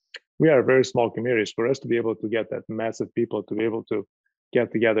Arizona, we are very small communities. For us to be able to get that mass of people to be able to get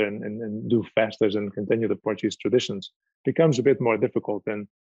together and do festas and continue the Portuguese traditions becomes a bit more difficult.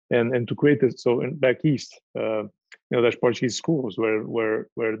 And to create this, so back east, there's Portuguese schools where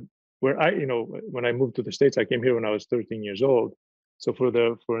I, when I moved to the States, I came here when I was 13 years old. So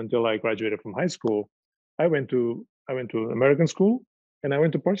until I graduated from high school, I went to American school and I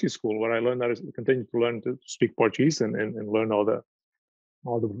went to Portuguese school, where I learned how to continue to learn to speak Portuguese and learn all the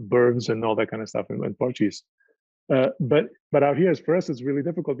verbs and all that kind of stuff in Portuguese. But out here, for us, it's really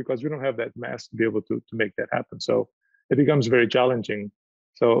difficult because we don't have that mass to be able to make that happen. So it becomes very challenging.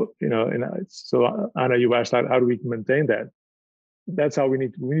 So so Anna, you asked how do we maintain that? That's how we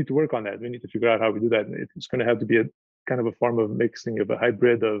need to work on that. We need to figure out how we do that. It's going to have to be a kind of a form of mixing, of a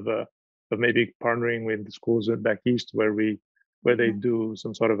hybrid of maybe partnering with the schools back east where they do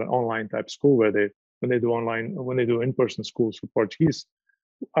some sort of an online type school where when they do in-person schools for Portuguese,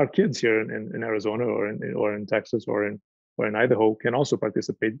 our kids here in Arizona or in Texas or in Idaho can also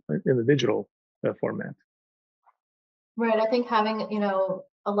participate in the digital format. Right. I think having,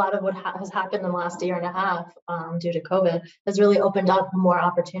 a lot of what has happened in the last year and a half due to COVID has really opened up more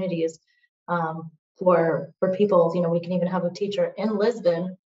opportunities for people. We can even have a teacher in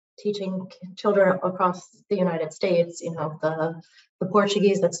Lisbon teaching children across the United States, the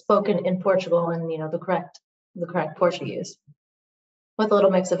Portuguese that's spoken in Portugal and, the correct Portuguese with a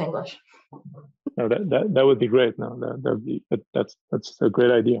little mix of English. No, that would be great. No, that's a great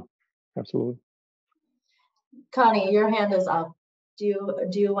idea. Absolutely. Connie, your hand is up. Do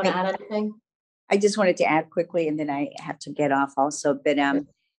you want to add anything? I just wanted to add quickly, and then I have to get off also. But and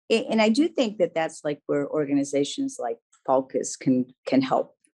I do think that's like where organizations like PALCUS can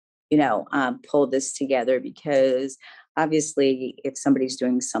help, pull this together, because obviously if somebody's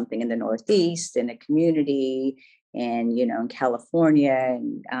doing something in the Northeast in a community, and in California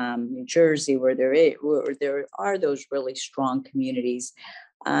and New Jersey, where there are those really strong communities.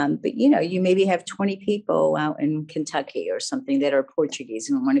 But you maybe have 20 people out in Kentucky or something that are Portuguese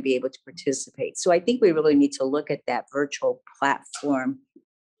and want to be able to participate. So I think we really need to look at that virtual platform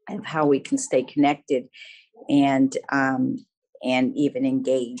of how we can stay connected and even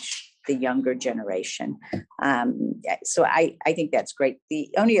engage the younger generation. So I think that's great.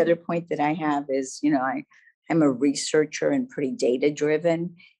 The only other point that I have is, I'm a researcher and pretty data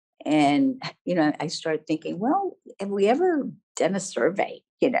driven. And, I started thinking, well, have we ever done a survey?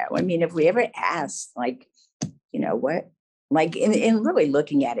 Have we ever asked, in really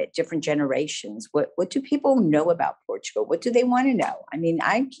looking at it, different generations, what do people know about Portugal? What do they want to know?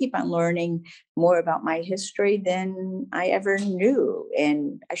 I keep on learning more about my history than I ever knew.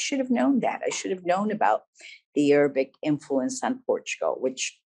 And I should have known that. I should have known about the Arabic influence on Portugal,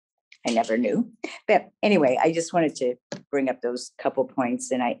 which I never knew. But anyway, I just wanted to bring up those couple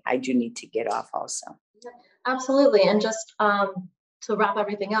points, and I do need to get off also. Absolutely. And just to wrap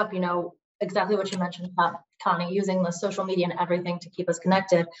everything up, exactly what you mentioned about Connie, using the social media and everything to keep us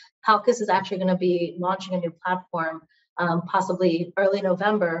connected. PALCUS is actually going to be launching a new platform, possibly early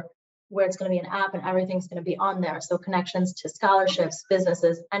November, where it's going to be an app and everything's going to be on there. So connections to scholarships,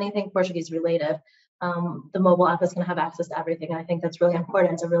 businesses, anything Portuguese related. The mobile app is going to have access to everything. And I think that's really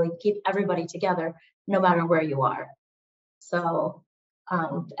important to really keep everybody together, no matter where you are. So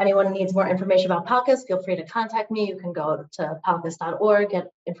if anyone needs more information about PALCUS, feel free to contact me. You can go to palcus.org,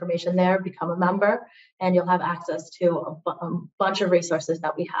 get information there, become a member, and you'll have access to a bunch of resources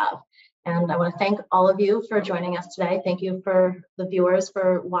that we have. And I want to thank all of you for joining us today. Thank you for the viewers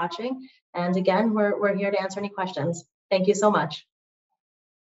for watching. And again, we're here to answer any questions. Thank you so much.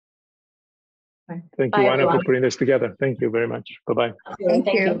 Thank you, Anna, for putting this together. Thank you very much. Bye-bye. Thank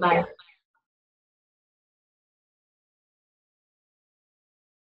you. Bye.